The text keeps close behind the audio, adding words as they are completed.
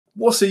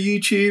What's up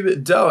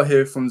YouTube, Dale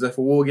here from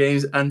Zephyr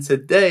Wargames, and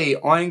today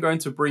I am going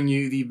to bring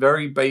you the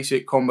very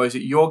basic combos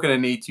that you're going to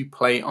need to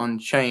play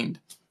Unchained.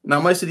 Now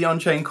most of the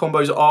Unchained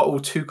combos are all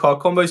 2-card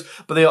combos,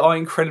 but they are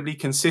incredibly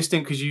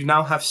consistent because you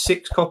now have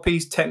 6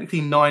 copies,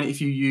 technically 9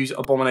 if you use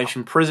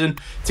Abomination Prison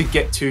to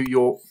get to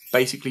your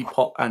basically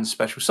pop and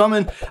special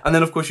summon, and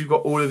then of course you've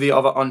got all of the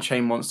other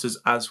Unchained monsters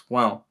as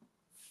well.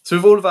 So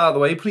with all of that out of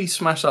the way, please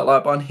smash that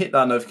like button, hit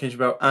that notification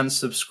bell and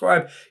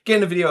subscribe.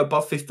 Getting a video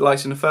above 50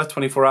 likes in the first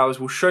 24 hours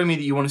will show me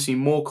that you want to see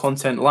more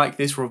content like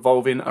this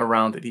revolving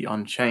around the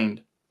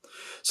Unchained.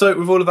 So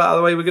with all of that out of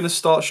the way, we're going to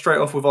start straight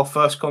off with our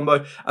first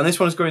combo, and this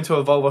one is going to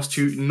evolve us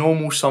to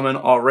normal summon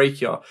our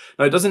Yugioh.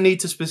 Now it doesn't need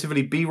to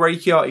specifically be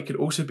Yugioh, it could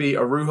also be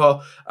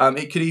Aruha,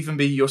 it could even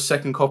be your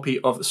second copy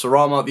of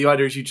Sarama. The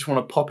idea is you just want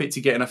to pop it to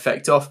get an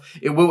effect off.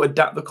 It will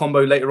adapt the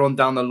combo later on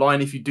down the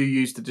line if you do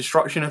use the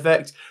destruction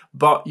effect,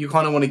 but you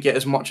kind of want to get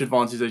as much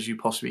advantage as you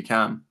possibly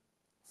can.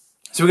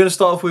 So we're going to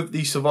start off with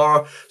the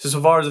Savara. So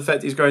Savara's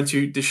effect is going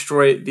to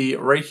destroy the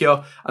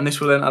Yugioh, and this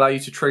will then allow you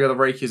to trigger the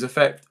Yugioh's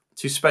effect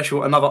to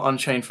special another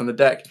Unchained from the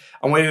deck,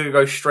 and we're going to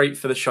go straight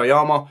for the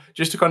Shayama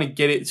just to kind of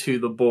get it to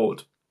the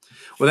board.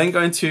 We're then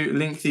going to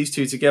link these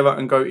two together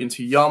and go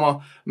into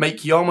Yama.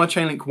 Make Yama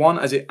chainlink 1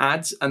 as it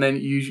adds, and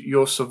then use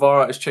your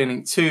Savara as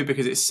chainlink 2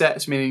 because it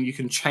sets, meaning you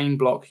can chain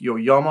block your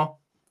Yama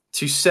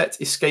to set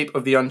Escape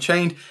of the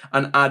Unchained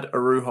and add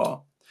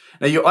Aruha.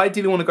 Now you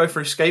ideally want to go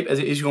for Escape as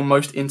it is your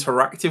most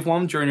interactive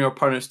one during your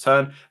opponent's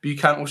turn, but you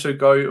can also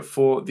go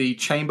for the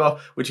Chamber,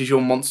 which is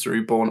your monster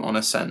reborn on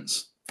a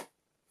sense.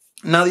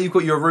 Now that you've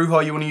got your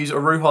Aruha, you want to use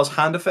Aruha's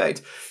hand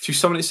effect to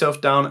summon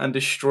itself down and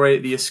destroy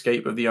the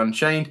Escape of the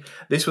Unchained.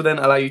 This will then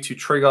allow you to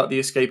trigger the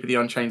Escape of the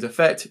Unchained's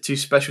effect to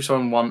special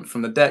summon one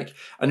from the deck,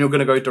 and you're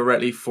going to go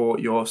directly for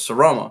your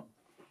Sarama.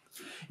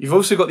 You've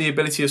also got the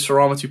ability of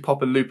Sarama to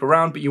pop and loop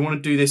around, but you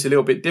want to do this a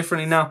little bit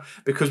differently now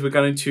because we're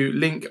going to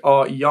link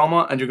our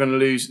Yama and you're going to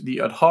lose the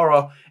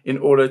Adhara in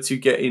order to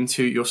get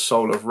into your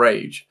Soul of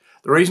Rage.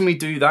 The reason we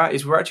do that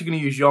is we're actually going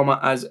to use Yama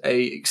as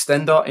a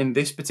extender in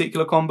this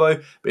particular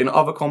combo, but in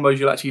other combos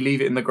you'll actually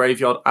leave it in the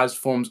graveyard as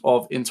forms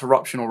of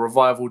interruption or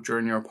revival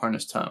during your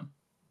opponent's turn.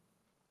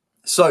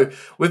 So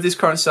with this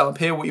current setup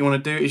here, what you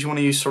want to do is you want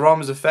to use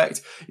Sarama's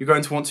effect. You're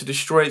going to want to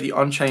destroy the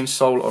Unchained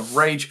Soul of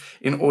Rage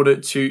in order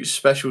to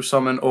special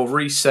summon or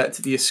reset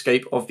the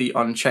Escape of the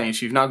Unchained.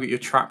 So you've now got your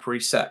trap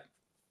reset.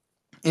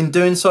 In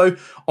doing so,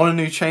 on a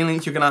new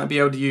chainlink, you're going to be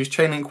able to use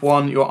chainlink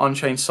 1, your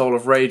Unchained Soul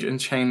of Rage, and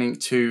chainlink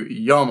 2,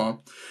 Yama.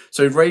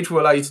 So Rage will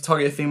allow you to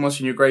target a theme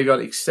monster in your graveyard,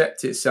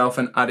 accept itself,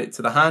 and add it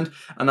to the hand.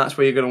 And that's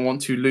where you're going to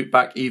want to loop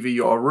back either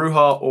your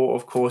Aruha or,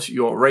 of course,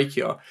 your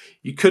Yugioh.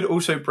 You could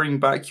also bring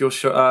back your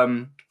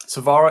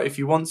Savara if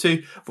you want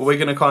to, but we're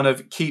going to kind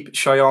of keep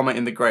Shayama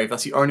in the grave.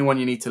 That's the only one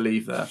you need to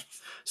leave there.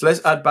 So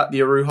let's add back the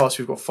Aruha so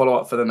we've got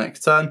follow-up for the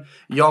next turn.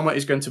 Yama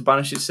is going to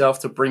banish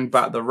itself to bring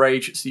back the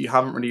Rage so you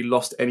haven't really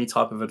lost any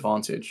type of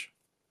advantage.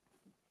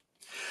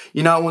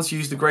 You now want to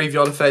use the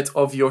graveyard effect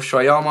of your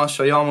Shayama.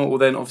 Shayama will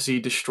then obviously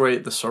destroy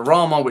the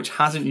Sarama, which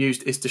hasn't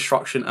used its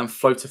destruction and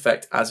float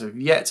effect as of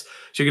yet.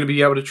 So you're going to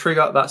be able to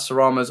trigger that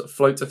Sarama's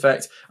float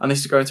effect, and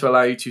this is going to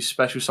allow you to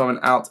special summon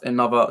out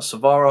another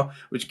Savara,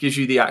 which gives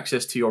you the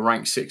access to your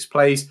rank 6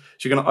 plays.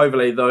 So you're going to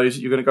overlay those,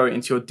 you're going to go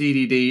into your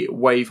DDD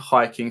Wave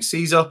High King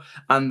Caesar,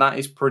 and that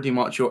is pretty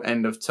much your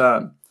end of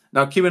turn.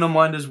 Now, keeping in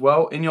mind as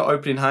well, in your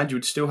opening hand, you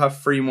would still have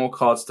 3 more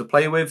cards to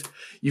play with.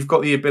 You've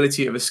got the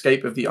ability of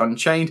Escape of the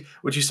Unchained,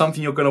 which is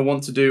something you're going to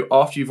want to do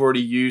after you've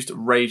already used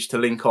Rage to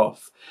link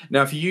off.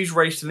 Now, if you use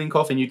Rage to link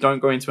off and you don't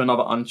go into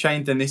another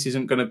Unchained, then this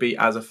isn't going to be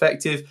as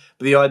effective.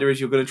 But the idea is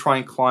you're going to try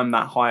and climb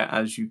that higher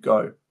as you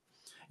go.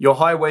 Your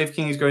High Wave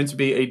King is going to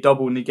be a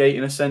double negate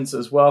in a sense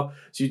as well.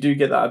 So you do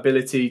get that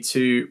ability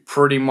to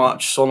pretty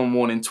much Solemn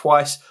Warning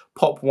twice,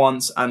 pop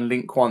once and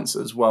link once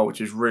as well,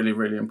 which is really,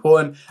 really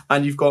important.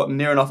 And you've got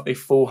near enough a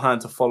full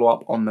hand to follow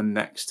up on the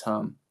next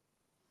turn.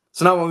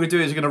 So now what I'm going to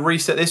do is I'm going to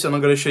reset this and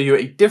I'm going to show you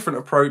a different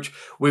approach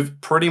with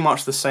pretty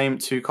much the same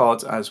 2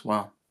 cards as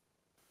well.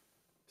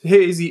 So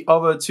here is the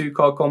other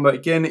 2-card combo.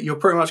 Again, you're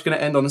pretty much going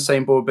to end on the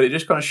same board, but it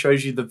just kind of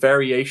shows you the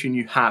variation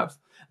you have.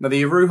 Now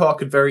the Aruha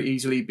could very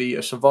easily be a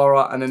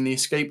Savara, and then the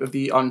Escape of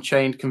the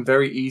Unchained can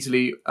very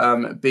easily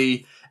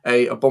be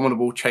a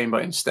Abominable Chamber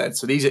instead.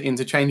 So these are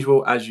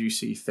interchangeable as you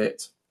see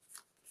fit.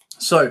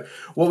 So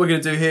what we're going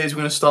to do here is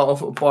we're going to start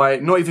off by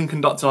not even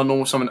conducting our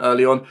normal summon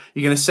early on.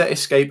 You're going to set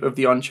Escape of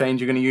the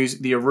Unchained. You're going to use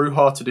the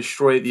Aruha to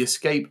destroy the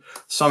Escape,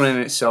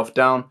 summoning itself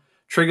down.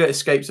 Trigger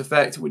Escape's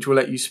effect, which will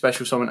let you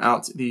special summon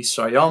out the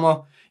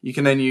Sayama. You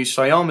can then use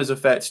Sayama's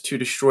effect to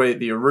destroy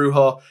the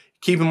Aruha.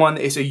 Keep in mind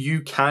that it's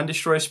you can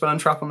destroy a spell and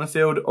trap on the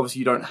field. Obviously,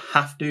 you don't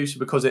have to, so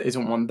because there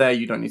isn't one there,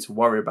 you don't need to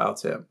worry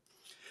about it.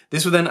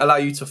 This will then allow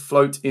you to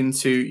float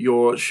into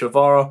your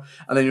Shavara,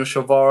 and then your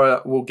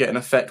Shavara will get an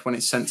effect when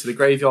it's sent to the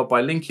graveyard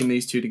by linking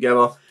these two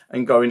together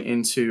and going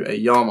into a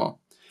Yama.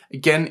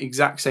 Again,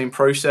 exact same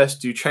process.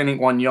 Do chainlink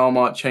 1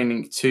 Yama,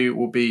 chainlink 2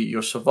 will be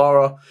your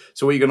Savara.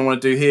 So what you're going to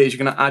want to do here is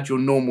you're going to add your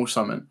normal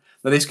summon.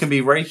 Now this can be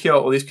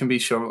Yugioh or this can be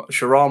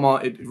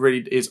Shirama. It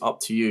really is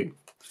up to you.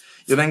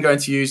 You're then going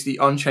to use the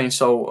Unchained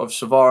Soul of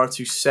Savara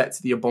to set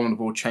the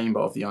Abominable Chamber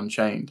of the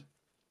Unchained.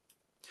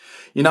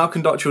 You now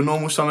conduct your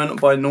normal summon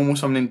by normal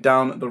summoning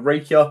down the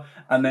Rakia,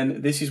 and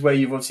then this is where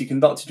you've obviously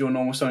conducted your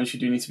normal summons.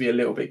 You do need to be a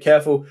little bit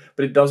careful,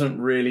 but it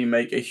doesn't really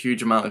make a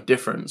huge amount of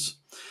difference.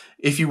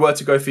 If you were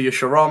to go for your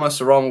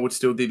Sarama would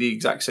still do the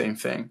exact same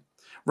thing.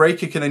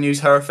 Reika can then use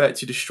her effect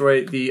to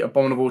destroy the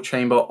Abominable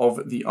Chamber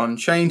of the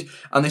Unchained,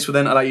 and this will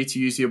then allow you to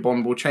use the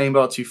Abominable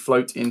Chamber to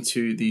float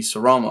into the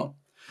Sarama.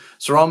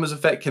 Sarama's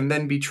effect can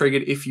then be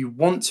triggered if you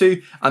want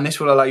to, and this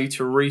will allow you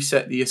to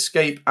reset the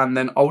escape and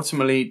then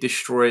ultimately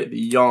destroy the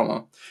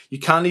Yama. You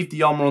can leave the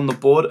Yama on the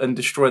board and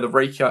destroy the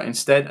Reika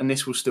instead, and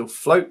this will still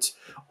float,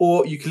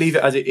 or you can leave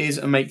it as it is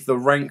and make the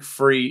rank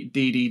 3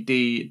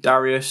 DDD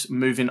Darius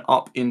moving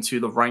up into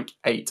the rank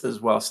 8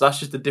 as well. So that's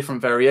just a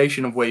different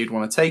variation of where you'd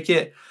want to take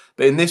it.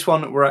 But in this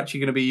one, we're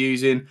actually going to be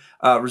using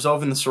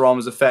resolving the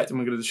Sarama's effect, and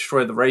we're going to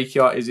destroy the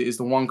Reika, as it is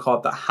the one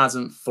card that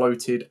hasn't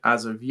floated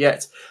as of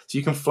yet. So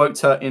you can float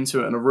her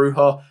into an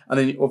Aruha, and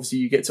then obviously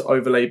you get to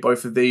overlay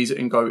both of these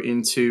and go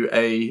into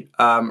a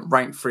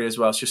rank 3 as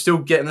well. So you're still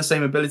getting the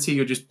same ability,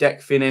 you're just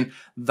deck thinning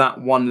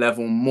that one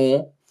level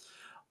more.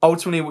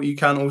 Ultimately, what you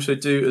can also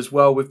do as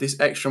well with this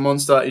extra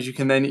monster is you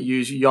can then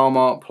use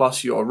Yama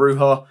plus your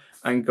Aruha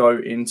and go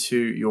into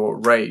your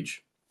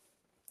Rage.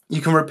 You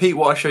can repeat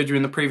what I showed you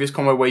in the previous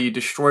combo where you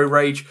destroy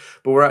Rage,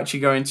 but we're actually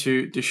going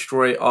to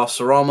destroy our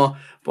Sarama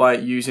by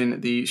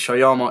using the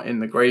Shayama in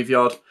the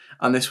graveyard,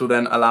 and this will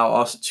then allow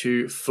us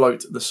to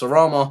float the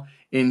Sarama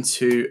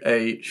into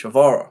a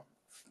Shavara.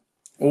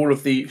 All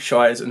of the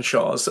Shires and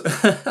Shars.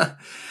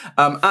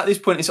 At this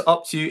point, it's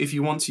up to you if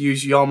you want to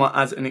use Yama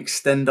as an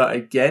extender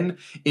again.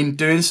 In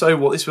doing so,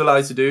 what this will allow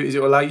you to do is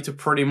it will allow you to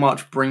pretty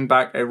much bring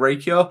back a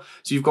Rekia.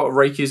 So you've got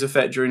Reikia's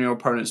effect during your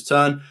opponent's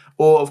turn.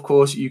 Or, of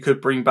course, you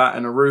could bring back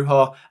an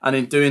Aruha. And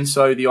in doing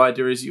so, the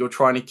idea is that you're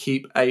trying to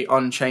keep a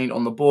Unchained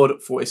on the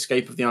board for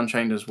Escape of the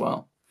Unchained as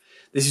well.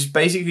 This is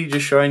basically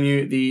just showing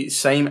you the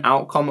same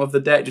outcome of the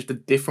deck, just a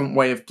different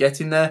way of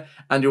getting there,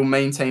 and you'll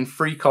maintain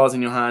 3 cards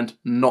in your hand,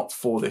 not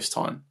 4 this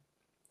time.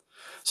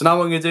 So now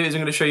what I'm going to do is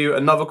I'm going to show you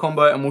another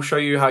combo, and we'll show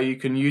you how you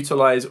can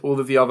utilize all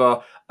of the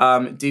other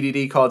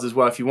DDD cards as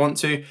well if you want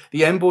to.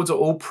 The end boards are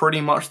all pretty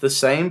much the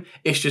same.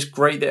 It's just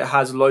great that it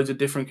has loads of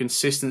different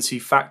consistency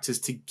factors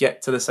to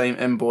get to the same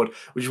end board,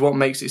 which is what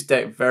makes this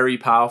deck very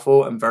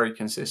powerful and very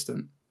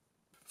consistent.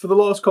 For the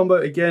last combo,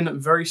 again,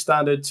 very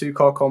standard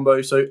 2-card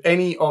combo. So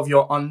any of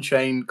your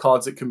Unchained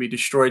cards that can be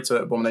destroyed, so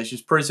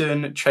Abomination's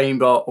Prison,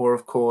 Chamber, or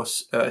of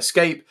course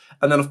Escape.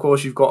 And then of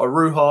course you've got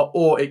Aruha,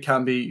 or it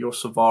can be your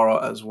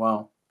Savara as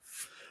well.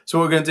 So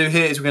what we're going to do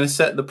here is we're going to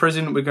set the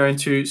prison. We're going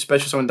to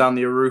special summon down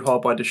the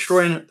Aruha by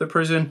destroying the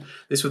prison.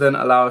 This will then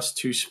allow us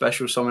to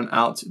special summon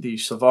out the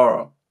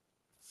Savara.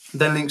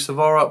 Then link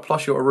Savara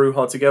plus your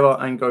Aruha together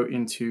and go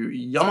into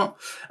Yama.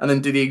 And then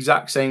do the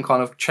exact same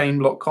kind of chain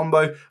block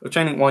combo of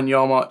chaining 1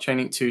 Yama,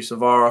 chaining 2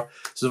 Savara.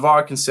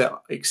 Savara can set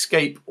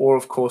Escape, or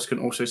of course can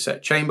also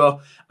set Chamber.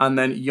 And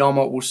then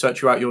Yama will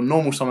search you out your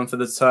normal summon for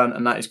the turn,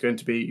 and that is going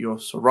to be your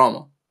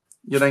Sarama.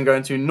 You're then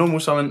going to normal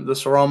summon the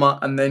Sarama,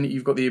 and then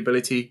you've got the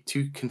ability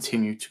to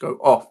continue to go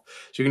off.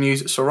 So you can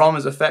use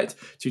Sarama's effect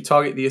to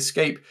target the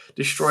Escape,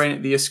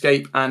 destroying the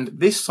Escape, and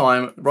this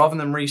time, rather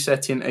than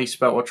resetting a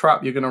spell or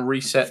trap, you're going to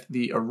reset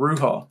the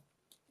Aruha.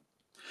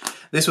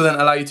 This will then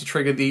allow you to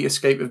trigger the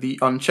Escape of the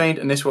Unchained,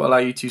 and this will allow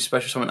you to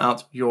special summon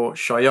out your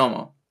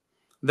Shayama.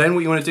 Then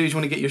what you want to do is you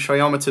want to get your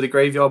Shayama to the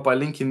graveyard by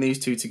linking these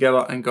two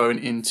together and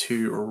going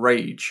into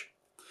Rage.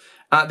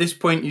 At this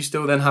point, you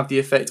still then have the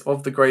effect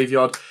of the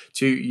graveyard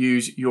to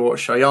use your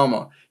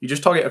Shayama. You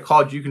just target a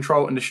card you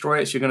control and destroy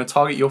it. So you're going to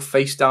target your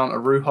face down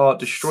Aruha,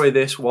 destroy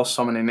this while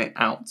summoning it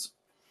out.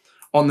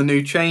 On the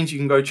new change, you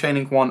can go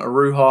chaining 1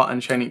 Aruha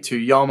and chaining 2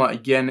 Yama,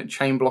 again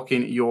chain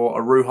blocking your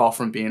Aruha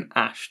from being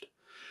ashed.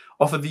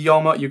 Off of the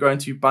Yama, you're going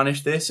to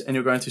banish this and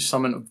you're going to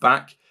summon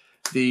back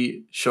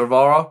the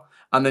Shavara,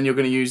 and then you're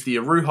going to use the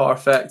Aruha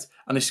effect,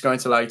 and this is going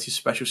to allow you to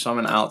special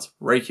summon out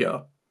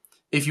Rekia.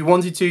 If you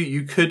wanted to,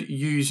 you could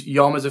use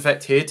Yama's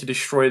effect here to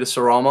destroy the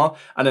Sarama,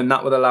 and then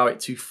that would allow it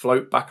to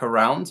float back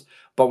around.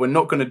 But we're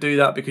not going to do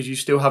that because you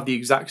still have the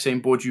exact same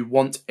board you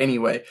want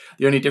anyway.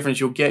 The only difference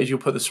you'll get is you'll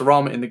put the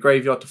Sarama in the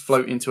graveyard to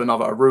float into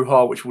another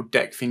Aruha, which will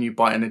deck thin you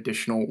by an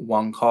additional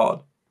 1 card.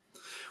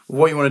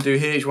 What you want to do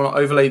here is you want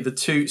to overlay the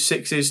 2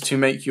 6s to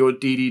make your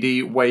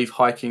DDD Wave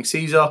Hiking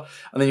Caesar,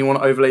 and then you want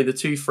to overlay the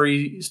 2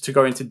 3s to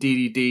go into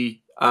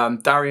DDD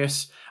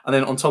Darius. And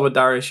then on top of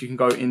Darius, you can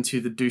go into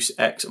the Deus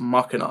Ex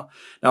Machina.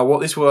 Now, what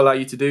this will allow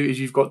you to do is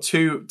you've got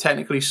 2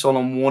 technically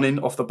Solemn Warning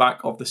off the back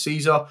of the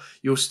Caesar.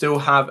 You'll still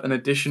have an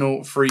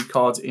additional 3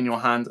 cards in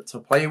your hand to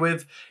play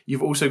with.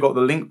 You've also got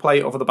the Link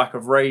play off of the back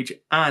of Rage,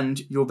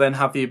 and you'll then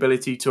have the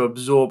ability to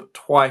absorb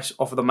twice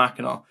off of the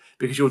Machina,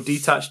 because you'll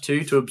detach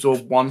 2 to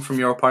absorb 1 from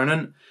your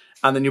opponent,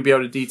 and then you'll be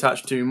able to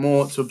detach 2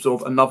 more to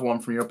absorb another 1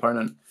 from your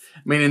opponent.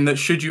 Meaning that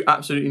should you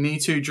absolutely need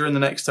to during the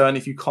next turn,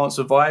 if you can't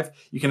survive,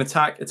 you can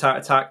attack, attack,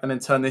 attack, and then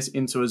turn this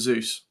into a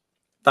Zeus.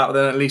 That will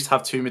then at least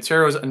have 2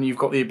 materials, and you've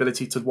got the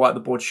ability to wipe the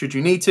board should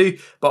you need to.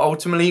 But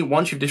ultimately,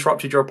 once you've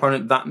disrupted your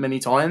opponent that many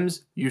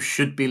times, you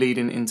should be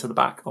leading into the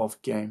back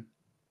of game.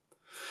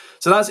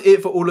 So that's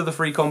it for all of the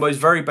 3 combos.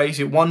 Very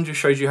basic. One just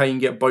shows you how you can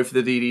get both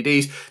of the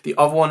DDDs. The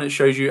other one, it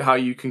shows you how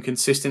you can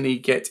consistently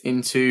get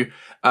into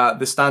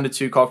the standard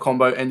 2-card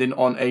combo, ending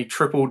on a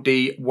triple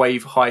D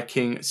Wave High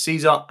King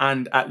Caesar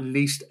and at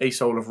least a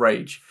Soul of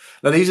Rage.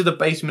 Now, these are the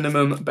base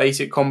minimum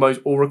basic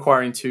combos, all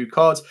requiring 2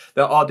 cards.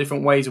 There are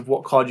different ways of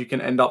what card you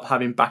can end up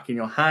having back in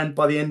your hand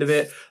by the end of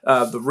it,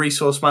 the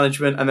resource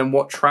management, and then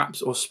what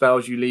traps or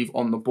spells you leave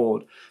on the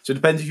board. So it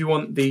depends if you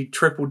want the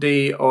triple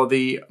D or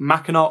the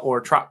Machina or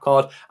a trap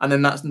card, and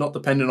then that's not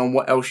dependent on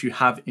what else you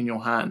have in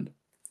your hand.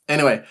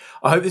 Anyway,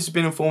 I hope this has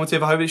been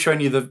informative. I hope it's shown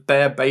you the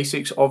bare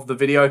basics of the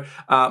video.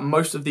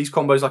 Most of these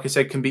combos, like I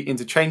said, can be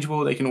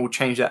interchangeable. They can all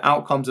change their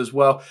outcomes as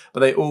well,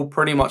 but they all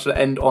pretty much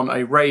end on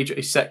a rage,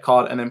 a set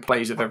card, and then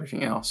plays of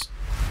everything else.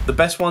 The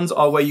best ones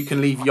are where you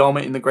can leave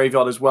Yama in the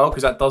graveyard as well,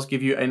 because that does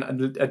give you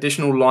an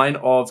additional line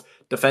of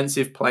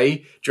defensive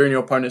play during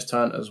your opponent's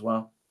turn as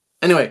well.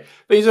 Anyway,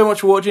 thank you so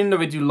much for watching.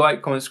 If you do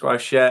like, comment, subscribe,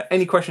 share.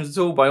 Any questions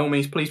at all, by all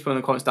means, please put in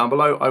the comments down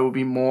below. I will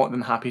be more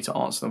than happy to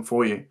answer them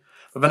for you.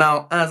 But for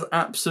now, as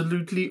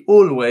absolutely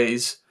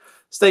always,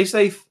 stay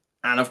safe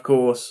and, of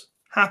course,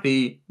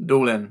 happy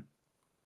dueling.